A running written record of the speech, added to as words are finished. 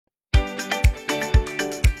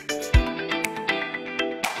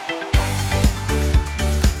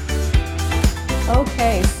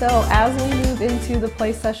Okay, so as we move into the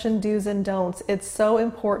play session do's and don'ts, it's so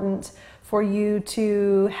important for you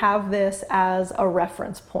to have this as a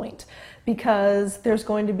reference point because there's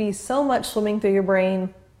going to be so much swimming through your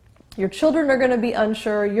brain. Your children are going to be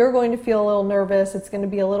unsure, you're going to feel a little nervous, it's going to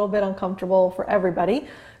be a little bit uncomfortable for everybody.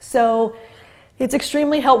 So it's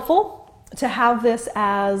extremely helpful to have this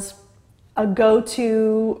as a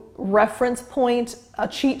go-to reference point, a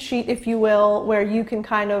cheat sheet, if you will, where you can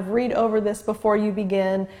kind of read over this before you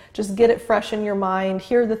begin, just get it fresh in your mind.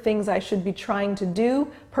 Here are the things I should be trying to do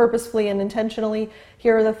purposefully and intentionally.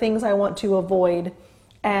 Here are the things I want to avoid.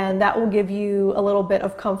 And that will give you a little bit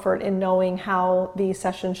of comfort in knowing how the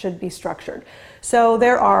session should be structured. So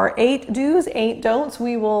there are 8 do's, 8 don'ts.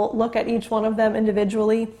 We will look at each one of them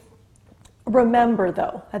individually. Remember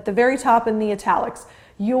though, at the very top in the italics,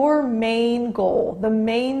 your main goal, the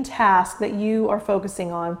main task that you are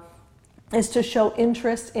focusing on is to show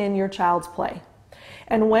interest in your child's play.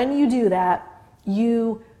 And when you do that,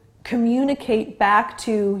 you communicate back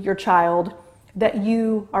to your child that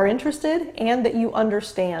you are interested and that you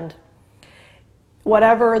understand.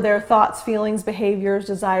 Whatever their thoughts, feelings, behaviors,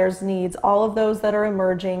 desires, needs, all of those that are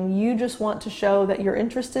emerging, you just want to show that you're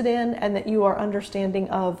interested in and that you are understanding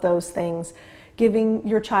of those things, giving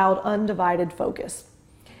your child undivided focus.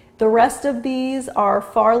 The rest of these are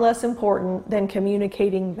far less important than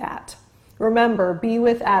communicating that. Remember, be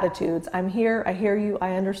with attitudes. I'm here, I hear you,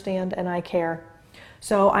 I understand, and I care.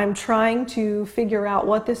 So I'm trying to figure out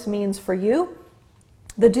what this means for you.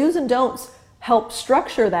 The do's and don'ts help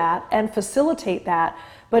structure that and facilitate that,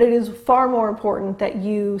 but it is far more important that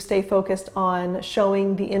you stay focused on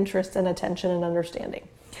showing the interest and attention and understanding.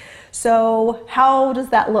 So how does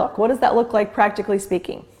that look? What does that look like practically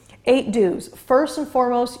speaking? 8 do's. First and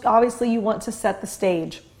foremost, obviously you want to set the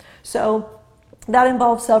stage. So that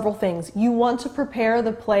involves several things. You want to prepare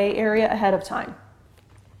the play area ahead of time.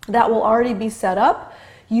 That will already be set up.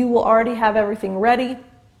 You will already have everything ready.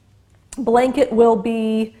 Blanket will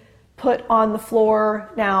be put on the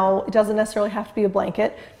floor. Now, it doesn't necessarily have to be a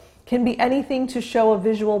blanket. It can be anything to show a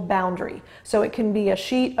visual boundary. So it can be a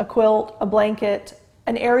sheet, a quilt, a blanket,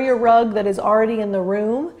 an area rug that is already in the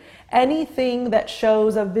room. Anything that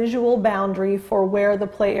shows a visual boundary for where the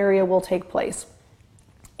play area will take place.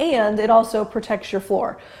 And it also protects your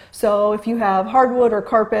floor. So if you have hardwood or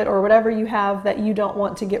carpet or whatever you have that you don't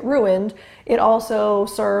want to get ruined, it also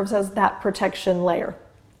serves as that protection layer.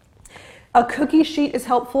 A cookie sheet is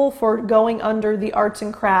helpful for going under the arts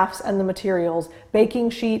and crafts and the materials.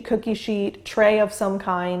 Baking sheet, cookie sheet, tray of some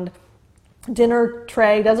kind, dinner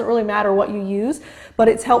tray, doesn't really matter what you use, but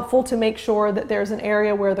it's helpful to make sure that there's an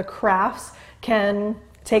area where the crafts can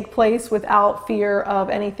take place without fear of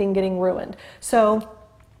anything getting ruined. So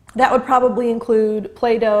that would probably include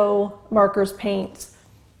Play-Doh, markers, paints,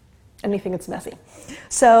 anything that's messy.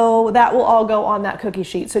 So that will all go on that cookie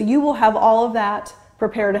sheet. So you will have all of that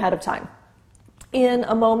prepared ahead of time. In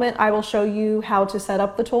a moment, I will show you how to set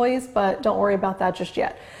up the toys, but don't worry about that just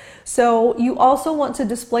yet. So you also want to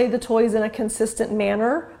display the toys in a consistent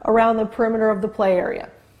manner around the perimeter of the play area.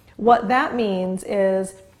 What that means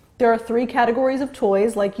is there are 3 categories of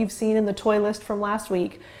toys like you've seen in the toy list from last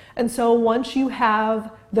week. And so once you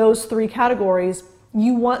have those 3 categories,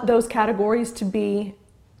 you want those categories to be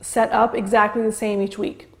set up exactly the same each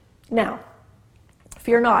week. Now,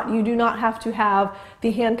 fear not, you do not have to have the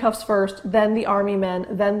handcuffs first, then the army men,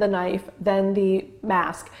 then the knife, then the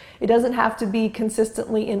mask. It doesn't have to be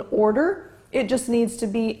consistently in order. It just needs to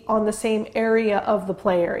be on the same area of the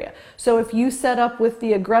play area. So if you set up with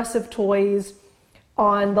the aggressive toys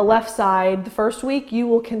on the left side the first week, you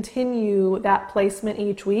will continue that placement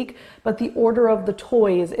each week, but the order of the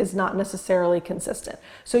toys is not necessarily consistent.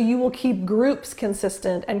 So you will keep groups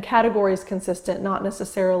consistent and categories consistent, not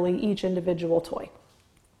necessarily each individual toy.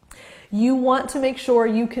 You want to make sure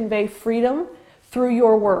you convey freedom through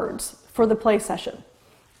your words for the play session.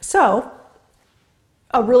 So,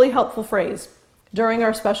 a really helpful phrase. During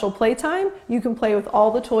our special playtime, you can play with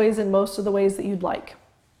all the toys in most of the ways that you'd like.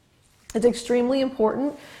 It's extremely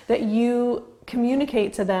important that you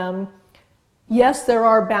communicate to them, yes, there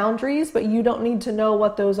are boundaries, but you don't need to know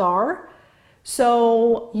what those are.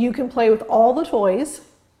 So you can play with all the toys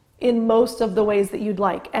in most of the ways that you'd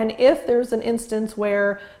like. And if there's an instance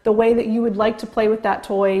where the way that you would like to play with that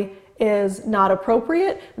toy is not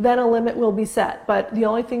appropriate, then a limit will be set. But the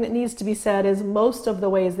only thing that needs to be said is most of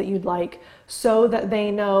the ways that you'd like, so that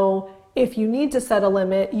they know if you need to set a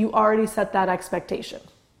limit, you already set that expectation.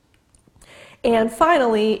 And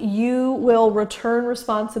finally, you will return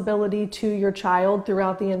responsibility to your child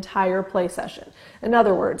throughout the entire play session. In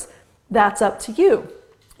other words, that's up to you.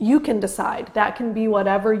 You can decide. That can be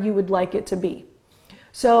whatever you would like it to be.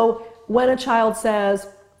 So when a child says,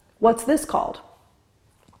 "What's this called?"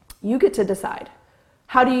 You get to decide.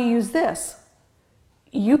 "How do you use this?"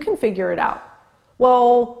 You can figure it out.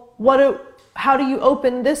 "Well, how do you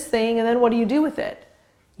open this thing and then what do you do with it?"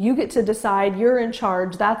 You get to decide. You're in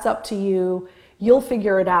charge. That's up to you. You'll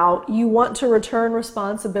figure it out. You want to return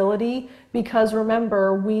responsibility because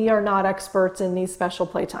remember, we are not experts in these special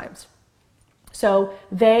playtimes. So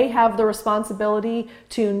they have the responsibility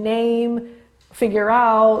to name, figure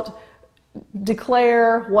out,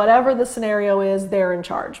 declare, whatever the scenario is, they're in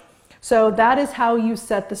charge. So that is how you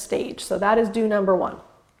set the stage. So that is do number one.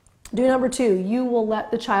 Do number two, you will let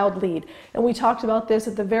the child lead. And we talked about this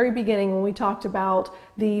at the very beginning when we talked about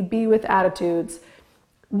the be with attitudes.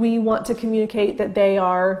 We want to communicate that they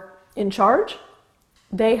are in charge.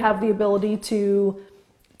 They have the ability to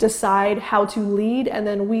decide how to lead, and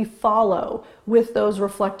then we follow with those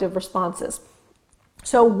reflective responses.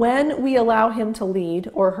 So when we allow him to lead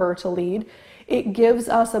or her to lead, it gives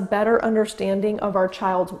us a better understanding of our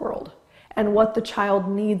child's world and what the child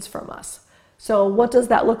needs from us. So what does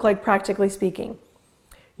that look like practically speaking?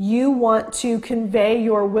 You want to convey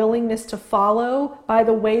your willingness to follow by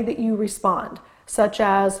the way that you respond, such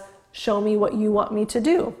as, "Show me what you want me to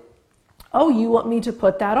do." "Oh, you want me to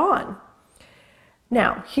put that on."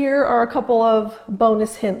 Now, here are a couple of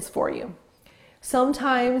bonus hints for you.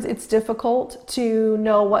 Sometimes it's difficult to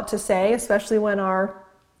know what to say, especially when our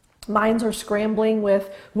minds are scrambling with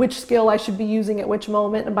which skill I should be using at which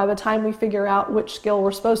moment, and by the time we figure out which skill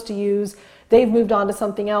we're supposed to use, they've moved on to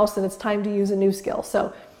something else and it's time to use a new skill.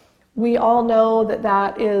 So we all know that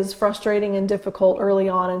that is frustrating and difficult early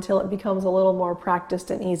on until it becomes a little more practiced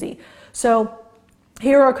and easy. So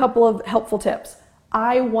here are a couple of helpful tips.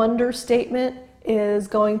 "I wonder" statement is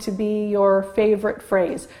going to be your favorite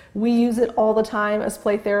phrase. We use it all the time as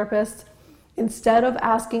play therapists. Instead of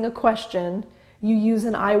asking a question, you use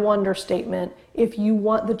an "I wonder" statement if you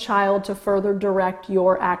want the child to further direct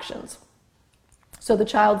your actions. So the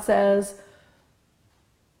child says,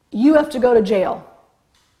 "You have to go to jail,"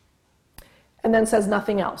 and then says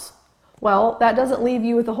nothing else. Well, that doesn't leave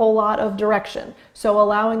you with a whole lot of direction. So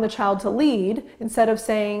allowing the child to lead instead of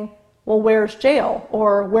saying, "Well, where's jail?"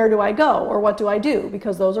 or "Where do I go?" or "What do I do?"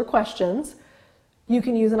 because those are questions, you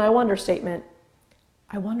can use an "I wonder" statement.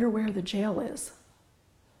 "I wonder where the jail is."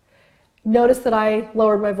 Notice that I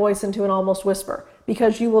lowered my voice into an almost whisper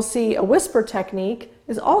because you will see a whisper technique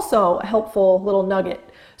is also a helpful little nugget.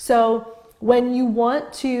 So when you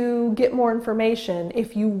want to get more information,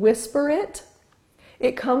 if you whisper it,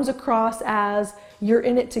 it comes across as you're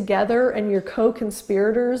in it together and you're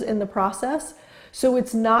co-conspirators in the process. So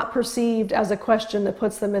it's not perceived as a question that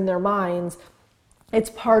puts them in their minds. It's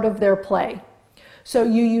part of their play. So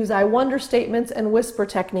you use "I wonder" statements and whisper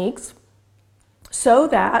techniques so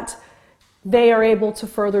that they are able to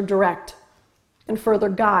further direct and further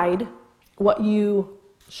guide what you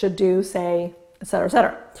should do, say, etc.,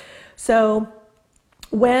 etc. So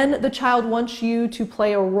when the child wants you to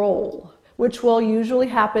play a role, which will usually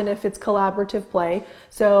happen if it's collaborative play,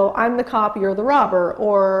 so I'm the cop, you're the robber,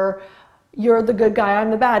 or you're the good guy, I'm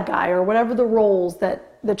the bad guy, or whatever the roles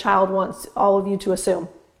that the child wants all of you to assume,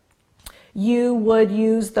 you would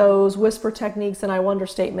use those whisper techniques and "I wonder"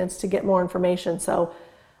 statements to get more information. So,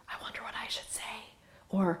 "I wonder what I should say,"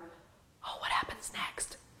 or "Oh, what happens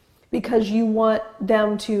next?" because you want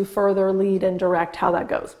them to further lead and direct how that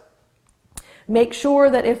goes. Make sure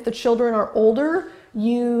that if the children are older,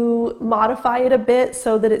 you modify it a bit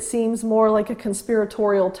so that it seems more like a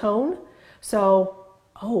conspiratorial tone. So,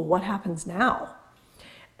 "Oh, what happens now?"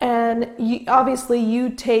 And obviously you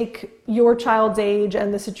take your child's age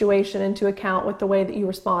and the situation into account with the way that you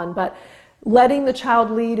respond, but letting the child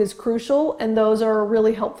lead is crucial, and those are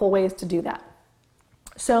really helpful ways to do that.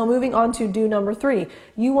 So moving on to do number three,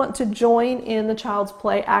 you want to join in the child's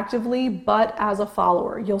play actively, but as a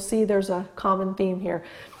follower. You'll see there's a common theme here.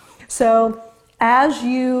 So as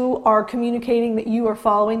you are communicating that you are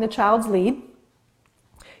following the child's lead,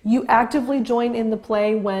 you actively join in the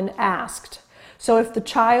play when asked. So if the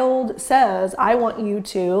child says, "I want you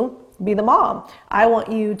to be the mom. I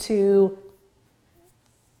want you to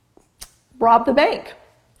rob the bank,"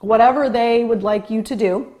 whatever they would like you to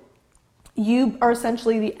do, you are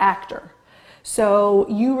essentially the actor. So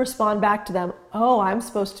you respond back to them, "Oh, I'm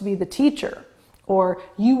supposed to be the teacher," or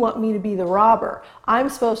 "You want me to be the robber. I'm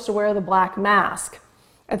supposed to wear the black mask,"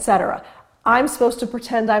 etc. "I'm supposed to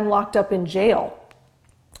pretend I'm locked up in jail."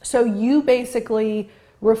 So you basically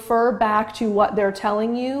refer back to what they're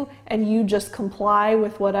telling you, and you just comply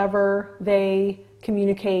with whatever they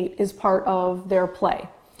communicate is part of their play.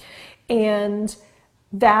 And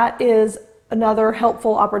that is another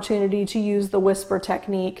helpful opportunity to use the whisper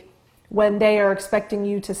technique when they are expecting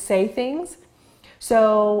you to say things.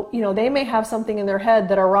 So, they may have something in their head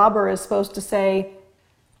that a robber is supposed to say,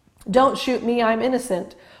 "Don't shoot me, I'm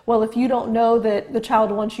innocent." Well, if you don't know that the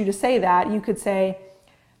child wants you to say that, you could say,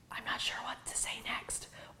 "I'm not sure what to say next,"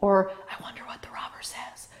 or "I wonder what the robber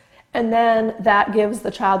says." And then that gives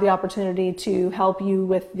the child the opportunity to help you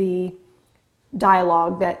with the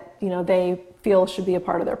dialogue that, they feel should be a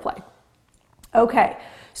part of their play. Okay,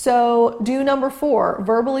 so do number 4,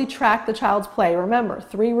 verbally track the child's play. Remember,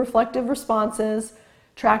 3 reflective responses: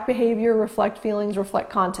 track behavior, reflect feelings, reflect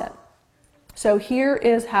content. So here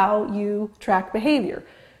is how you track behavior.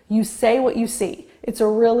 You say what you see. It's a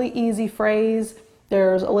really easy phrase.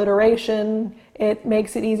 There's alliteration. It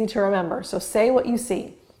makes it easy to remember. So say what you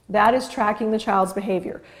see. That is tracking the child's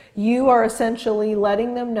behavior. You are essentially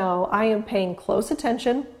letting them know, I am paying close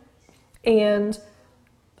attention, and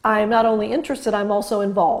I'm not only interested, I'm also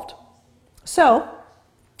involved. So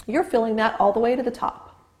you're filling that all the way to the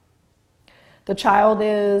top. The child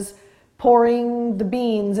is pouring the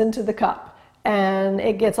beans into the cup, and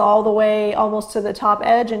it gets all the way almost to the top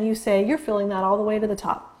edge, and you say, you're filling that all the way to the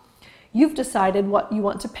top. You've decided what you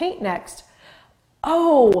want to paint next.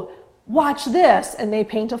 "Oh, watch this," and they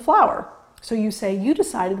paint a flower. So you say, you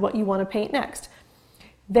decided what you want to paint next.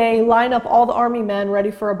 They line up all the army men ready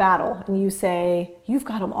for a battle, and you say, you've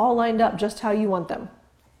got them all lined up just how you want them.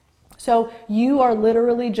 So you are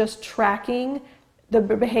literally just tracking the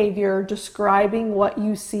behavior, describing what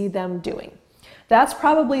you see them doing. That's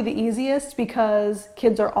probably the easiest because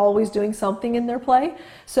kids are always doing something in their play.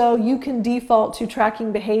 So you can default to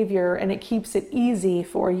tracking behavior, and it keeps it easy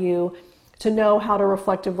for you to know how to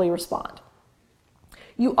reflectively respond.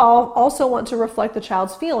 You also want to reflect the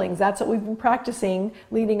child's feelings. That's what we've been practicing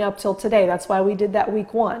leading up till today. That's why we did that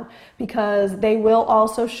week 1, because they will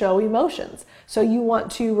also show emotions. So you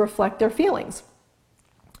want to reflect their feelings.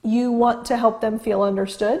 You want to help them feel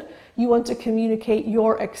understood. You want to communicate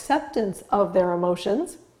your acceptance of their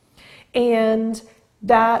emotions. And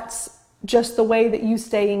that's just the way that you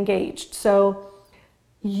stay engaged. So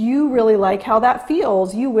you really like how that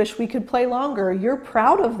feels. You wish we could play longer. You're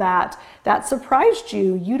proud of that. That surprised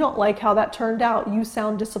you. You don't like how that turned out. You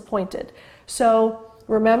sound disappointed. So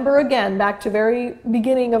remember again, back to very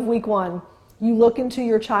beginning of week 1, you look into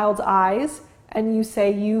your child's eyes and you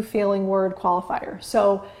say you feeling word qualifier.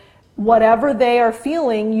 So whatever they are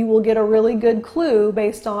feeling, you will get a really good clue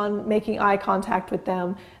based on making eye contact with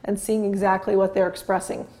them and seeing exactly what they're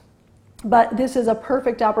expressing. But this is a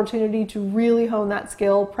perfect opportunity to really hone that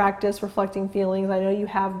skill, practice reflecting feelings. I know you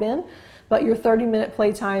have been, but your 30-minute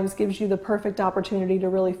play times gives you the perfect opportunity to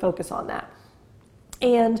really focus on that.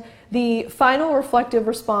 And the final reflective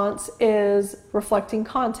response is reflecting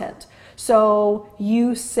content. So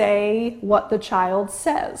you say what the child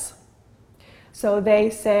says. So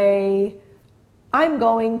they say, "I'm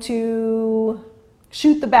going to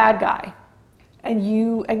shoot the bad guy." And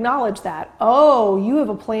you acknowledge that. Oh, you have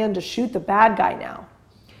a plan to shoot the bad guy now.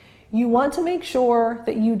 You want to make sure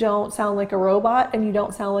that you don't sound like a robot and you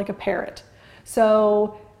don't sound like a parrot.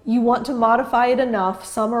 So you want to modify it enough,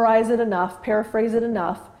 summarize it enough, paraphrase it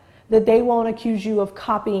enough that they won't accuse you of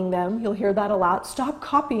copying them. You'll hear that a lot. "Stop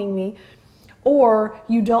copying me." Or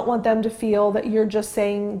you don't want them to feel that you're just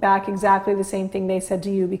saying back exactly the same thing they said to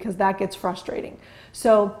you, because that gets frustrating.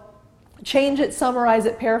 So change it, summarize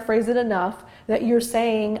it, paraphrase it enough that you're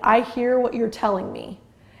saying, "I hear what you're telling me."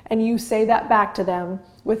 And you say that back to them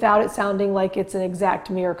without it sounding like it's an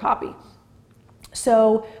exact mirror copy.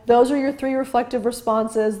 So those are your 3 reflective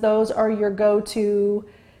responses. Those are your go-to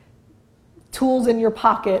tools in your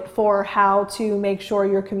pocket for how to make sure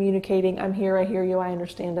you're communicating, "I'm here, I hear you, I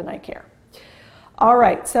understand, and I care." All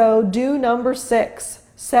right, so do number 6,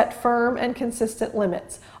 set firm and consistent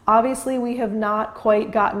limits. Obviously, we have not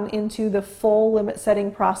quite gotten into the full limit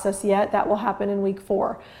setting process yet. That will happen in week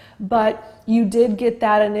 4. But you did get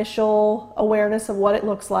that initial awareness of what it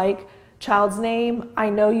looks like. Child's name, "I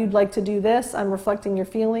know you'd like to do this. I'm reflecting your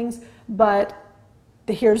feelings, but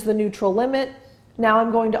here's the neutral limit. Now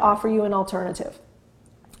I'm going to offer you an alternative."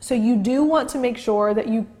 So you do want to make sure that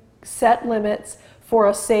you set limits for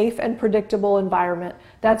a safe and predictable environment.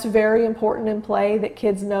 That's very important in play, that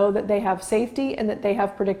kids know that they have safety and that they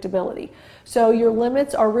have predictability. So your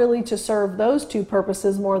limits are really to serve those 2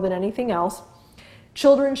 purposes more than anything else.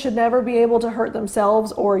 Children should never be able to hurt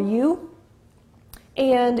themselves or you.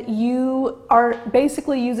 And you are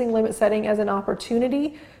basically using limit setting as an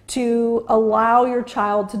opportunity to allow your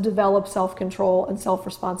child to develop self-control and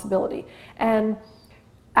self-responsibility. And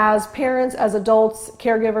as parents, as adults,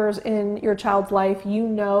 caregivers in your child's life, you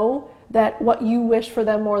know that what you wish for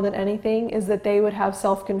them more than anything is that they would have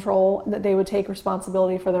self-control and that they would take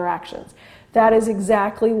responsibility for their actions. That is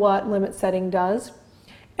exactly what limit setting does.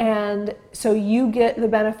 And so you get the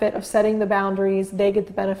benefit of setting the boundaries, they get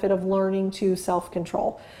the benefit of learning to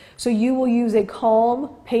self-control. So you will use a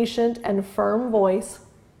calm, patient, and firm voice,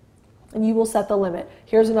 and you will set the limit.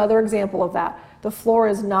 Here's another example of that. The floor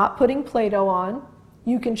is not putting Play-Doh on.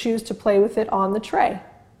 You can choose to play with it on the tray.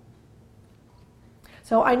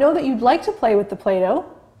 So I know that you'd like to play with the Play-Doh.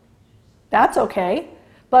 That's okay,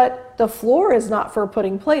 but the floor is not for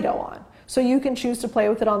putting Play-Doh on. So you can choose to play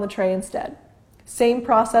with it on the tray instead. Same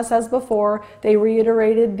process as before. They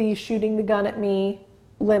reiterated the shooting the gun at me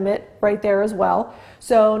limit right there as well.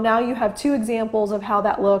 So now you have two examples of how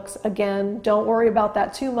that looks. Again, don't worry about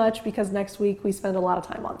that too much because next week we spend a lot of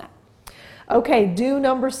time on that. Okay, do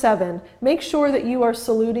number 7. Make sure that you are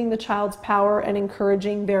saluting the child's power and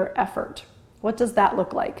encouraging their effort. What does that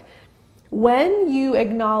look like? When you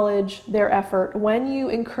acknowledge their effort, when you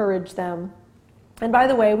encourage them, and by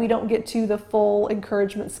the way, we don't get to the full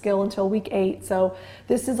encouragement skill until week 8, so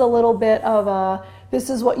this is a little bit of this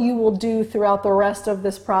is what you will do throughout the rest of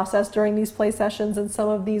this process during these play sessions, and some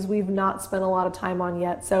of these we've not spent a lot of time on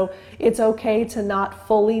yet. So it's okay to not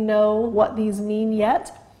fully know what these mean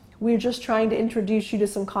yet. We're just trying to introduce you to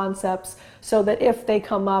some concepts so that if they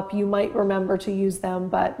come up, you might remember to use them,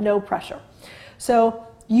 but no pressure. So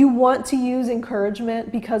you want to use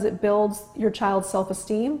encouragement because it builds your child's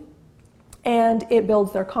self-esteem, and it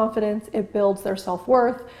builds their confidence, it builds their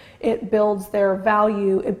self-worth, it builds their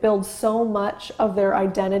value, it builds so much of their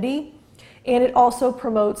identity, and it also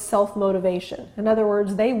promotes self-motivation. In other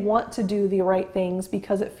words, they want to do the right things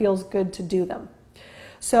because it feels good to do them.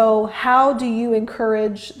 So how do you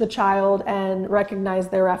encourage the child and recognize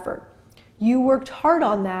their effort? You worked hard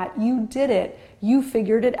on that, you did it, you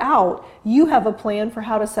figured it out, you have a plan for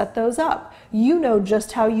how to set those up. You know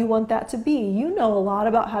just how you want that to be. You know a lot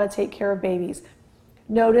about how to take care of babies.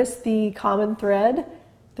 Notice the common thread.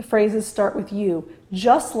 The phrases start with you,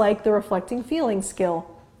 just like the reflecting feeling skill.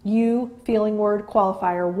 You, feeling word,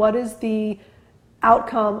 qualifier. What is the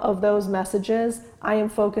outcome of those messages? I am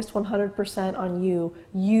focused 100% on you.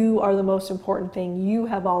 You are the most important thing. You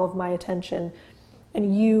have all of my attention,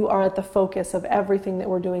 and you are at the focus of everything that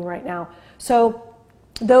we're doing right now. So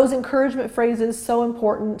those encouragement phrases, so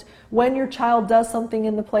important. When your child does something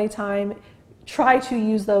in the playtime, try to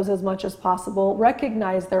use those as much as possible.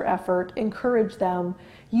 Recognize their effort, encourage them.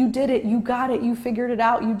 You did it, you got it, you figured it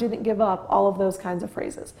out, you didn't give up, all of those kinds of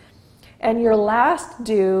phrases. And your last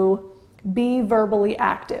do, be verbally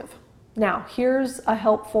active. Now, here's a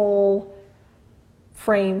helpful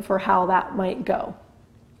frame for how that might go.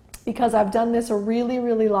 Because I've done this a really,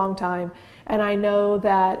 really long time, and I know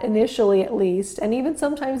that initially at least, and even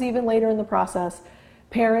sometimes even later in the process,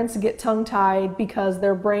 parents get tongue-tied because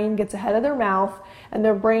their brain gets ahead of their mouth and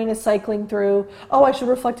their brain is cycling through, oh, I should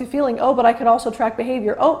reflect a feeling, oh, but I could also track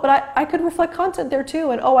behavior, oh, but I could reflect content there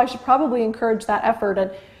too, and oh, I should probably encourage that effort.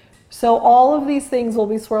 And so all of these things will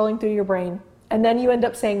be swirling through your brain, and then you end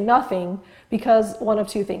up saying nothing because one of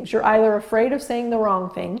two things. You're either afraid of saying the wrong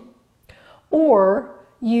thing, or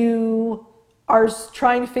you are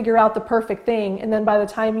trying to figure out the perfect thing, and then by the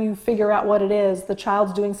time you figure out what it is, the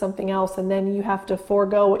child's doing something else, and then you have to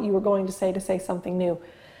forego what you were going to say something new.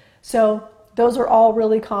 So those are all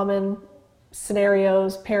really common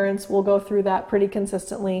scenarios. Parents will go through that pretty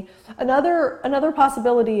consistently. Another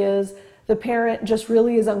possibility is the parent just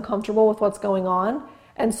really is uncomfortable with what's going on,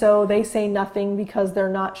 and so they say nothing because they're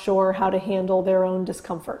not sure how to handle their own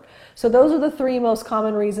discomfort. So those are the 3 most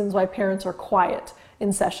common reasons why parents are quiet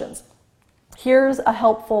in sessions. Here's a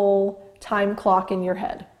helpful time clock in your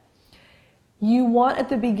head. You want at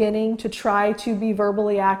the beginning to try to be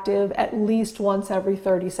verbally active at least once every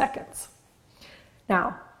 30 seconds.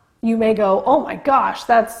 Now, you may go, oh my gosh,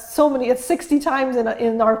 that's so many, it's 60 times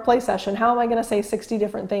in our play session. How am I going to say 60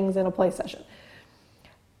 different things in a play session?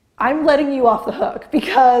 I'm letting you off the hook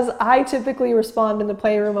because I typically respond in the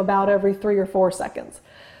playroom about every 3 or 4 seconds.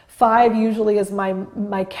 5 usually is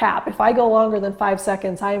my cap. If I go longer than 5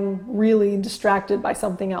 seconds, I'm really distracted by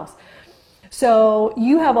something else. So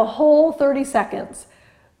you have a whole 30 seconds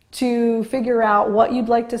to figure out what you'd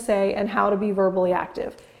like to say and how to be verbally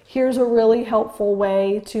active. Here's a really helpful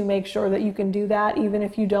way to make sure that you can do that even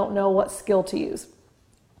if you don't know what skill to use.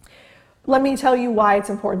 Let me tell you why it's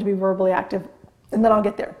important to be verbally active, and then I'll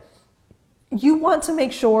get there. You want to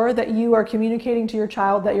make sure that you are communicating to your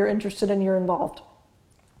child that you're interested and you're involved.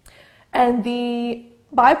 And the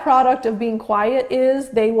byproduct of being quiet is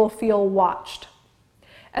they will feel watched.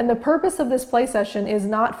 And the purpose of this play session is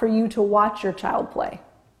not for you to watch your child play.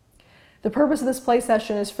 The purpose of this play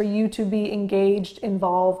session is for you to be engaged,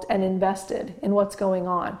 involved, and invested in what's going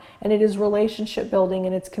on. And it is relationship building,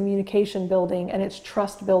 and it's communication building, and it's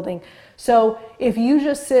trust building. So if you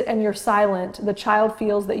just sit and you're silent, the child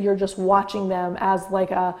feels that you're just watching them as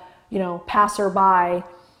like a, passerby,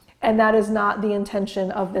 and that is not the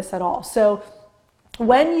intention of this at all. So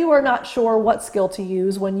when you are not sure what skill to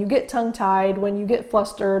use, when you get tongue-tied, when you get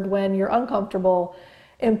flustered, when you're uncomfortable,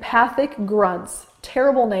 empathic grunts,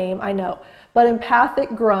 terrible name, I know, but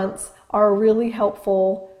empathic grunts are a really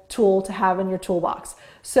helpful tool to have in your toolbox.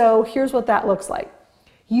 So here's what that looks like.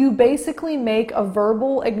 You basically make a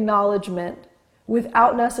verbal acknowledgement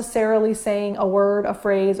without necessarily saying a word, a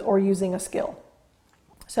phrase, or using a skill.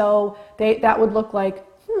 So that would look like,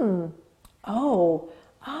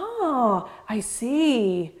 I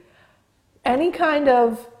see. Any kind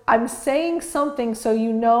of, I'm saying something so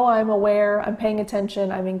you know I'm aware, I'm paying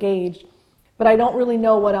attention, I'm engaged, but I don't really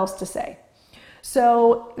know what else to say.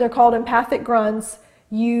 So they're called empathic grunts.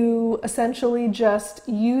 You essentially just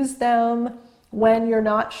use them when you're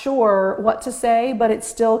not sure what to say, but it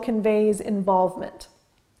still conveys involvement.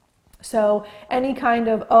 So any kind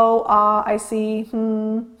of, I see,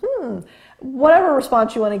 whatever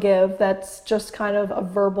response you want to give, that's just kind of a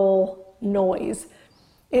verbal noise.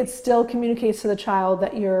 It still communicates to the child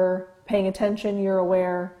that you're paying attention, you're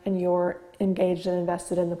aware, and you're engaged and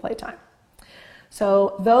invested in the playtime.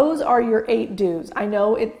 So those are your 8 do's. I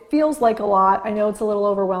know it feels like a lot. I know it's a little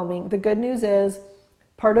overwhelming. The good news is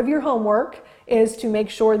part of your homework is to make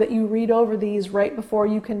sure that you read over these right before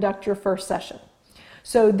you conduct your first session.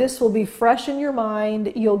 So this will be fresh in your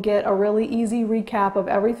mind. You'll get a really easy recap of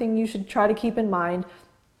everything you should try to keep in mind.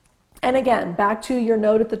 And again, back to your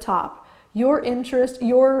note at the top. Your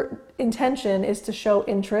intention is to show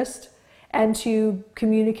interest and to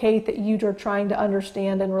communicate that you are trying to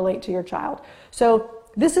understand and relate to your child. So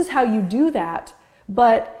this is how you do that,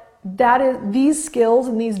 but these skills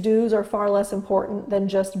and these do's are far less important than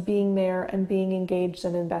just being there and being engaged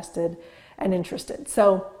and invested and interested.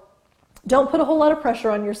 So don't put a whole lot of pressure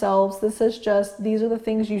on yourselves. These are the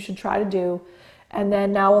things you should try to do. And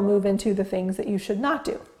then now we'll move into the things that you should not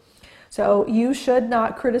do. So you should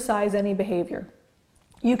not criticize any behavior.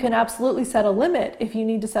 You can absolutely set a limit if you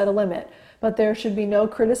need to set a limit, but there should be no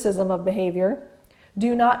criticism of behavior.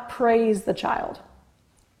 Do not praise the child.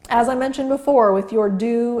 As I mentioned before with your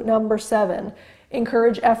do number 7,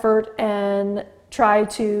 encourage effort and try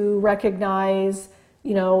to recognize,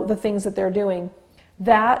 the things that they're doing.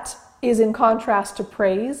 That is in contrast to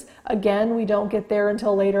praise. Again, we don't get there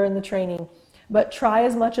until later in the training. But try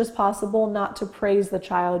as much as possible not to praise the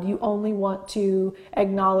child. You only want to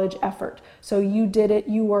acknowledge effort. So you did it,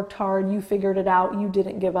 you worked hard, you figured it out, you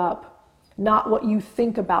didn't give up. Not what you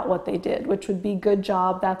think about what they did, which would be good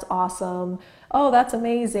job, that's awesome, oh, that's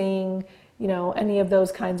amazing, any of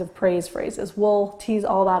those kinds of praise phrases. We'll tease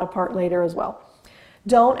all that apart later as well.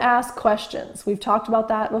 Don't ask questions. We've talked about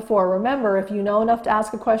that before. Remember, if you know enough to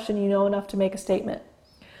ask a question, you know enough to make a statement.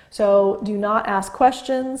 So do not ask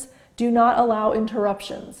questions. Do not allow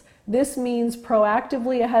interruptions. This means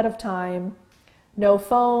proactively ahead of time. No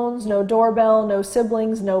phones, no doorbell, no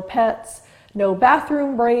siblings, no pets, no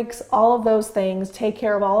bathroom breaks, all of those things. Take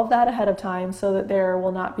care of all of that ahead of time so that there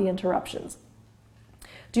will not be interruptions.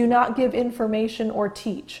 Do not give information or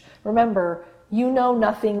teach. Remember, you know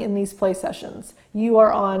nothing in these play sessions. You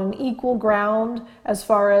are on an equal ground as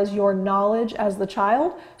far as your knowledge as the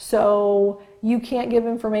child, so you can't give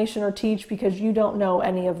information or teach because you don't know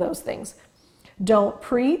any of those things. Don't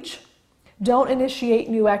preach. Don't initiate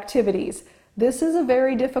new activities. This is a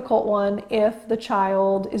very difficult one if the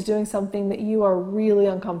child is doing something that you are really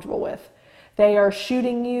uncomfortable with. They are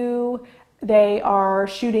shooting you. They are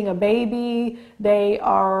shooting a baby, they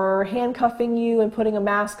are handcuffing you and putting a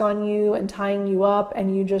mask on you and tying you up,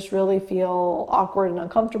 and you just really feel awkward and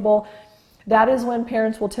uncomfortable. That is when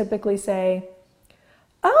parents will typically say,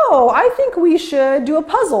 oh, I think we should do a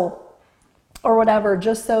puzzle or whatever,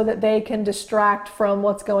 just so that they can distract from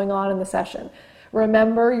what's going on in the session.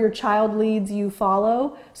 Remember, your child leads, you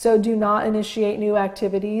follow, so do not initiate new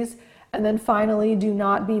activities. And then finally, do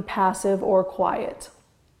not be passive or quiet.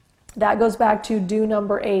 That goes back to do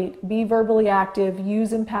number 8. Be verbally active.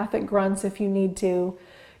 Use empathic grunts if you need to.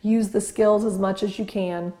 Use the skills as much as you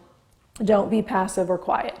can. Don't be passive or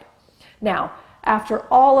quiet. Now, after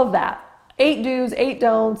all of that, 8 do's, 8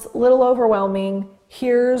 don'ts, little overwhelming,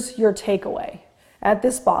 here's your takeaway. At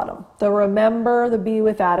this bottom, remember the be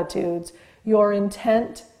with attitudes. Your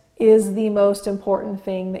intent is the most important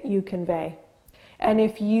thing that you convey. And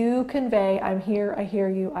if you convey, I'm here, I hear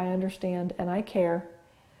you, I understand, and I care,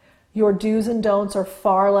 your do's and don'ts are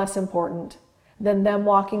far less important. than them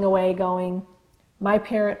walking away going, my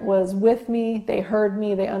parent was with me, they heard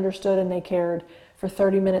me, they understood, and they cared for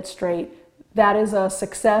 30 minutes straight. That is a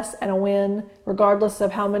success and a win, regardless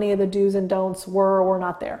of how many of the do's and don'ts were or were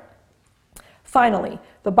not there. Finally,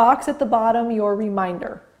 the box at the bottom, your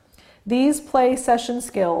reminder. These play session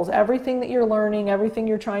skills, everything that you're learning, everything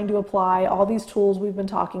you're trying to apply, all these tools we've been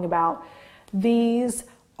talking about, these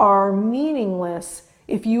are meaningless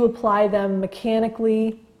if you apply them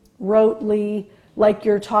mechanically, rotely, like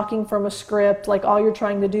you're talking from a script, like all you're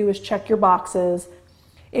trying to do is check your boxes.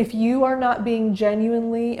 If you are not being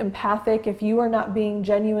genuinely empathic, if you are not being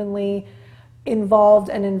genuinely involved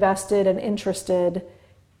and invested and interested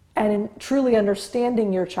and in truly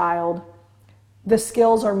understanding your child, the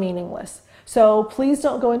skills are meaningless. So please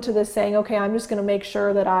don't go into this saying, okay, I'm just going to make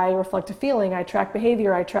sure that I reflect a feeling, I track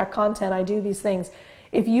behavior, I track content, I do these things.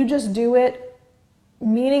 If you just do it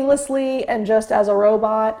meaninglessly and just as a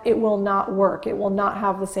robot, it will not work. It will not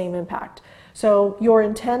have the same impact. So your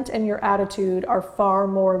intent and your attitude are far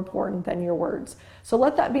more important than your words. So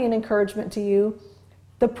let that be an encouragement to you.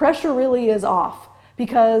 The pressure really is off,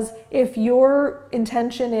 because if your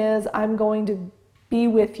intention is, I'm going to be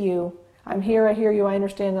with you, I'm here, I hear you, I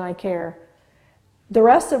understand, and I care, the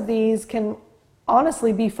rest of these can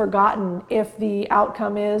honestly be forgotten if the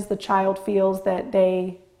outcome is the child feels that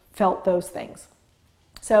they felt those things.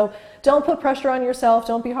 So don't put pressure on yourself.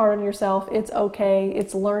 Don't be hard on yourself. It's okay.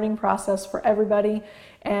 It's a learning process for everybody.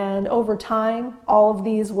 And over time, all of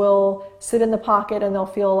these will sit in the pocket and they'll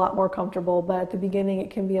feel a lot more comfortable. But at the beginning,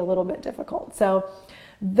 it can be a little bit difficult. So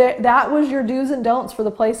that was your do's and don'ts for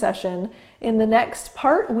the play session. In the next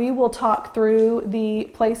part, we will talk through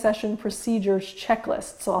the play session procedures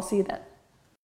checklist. So I'll see you then.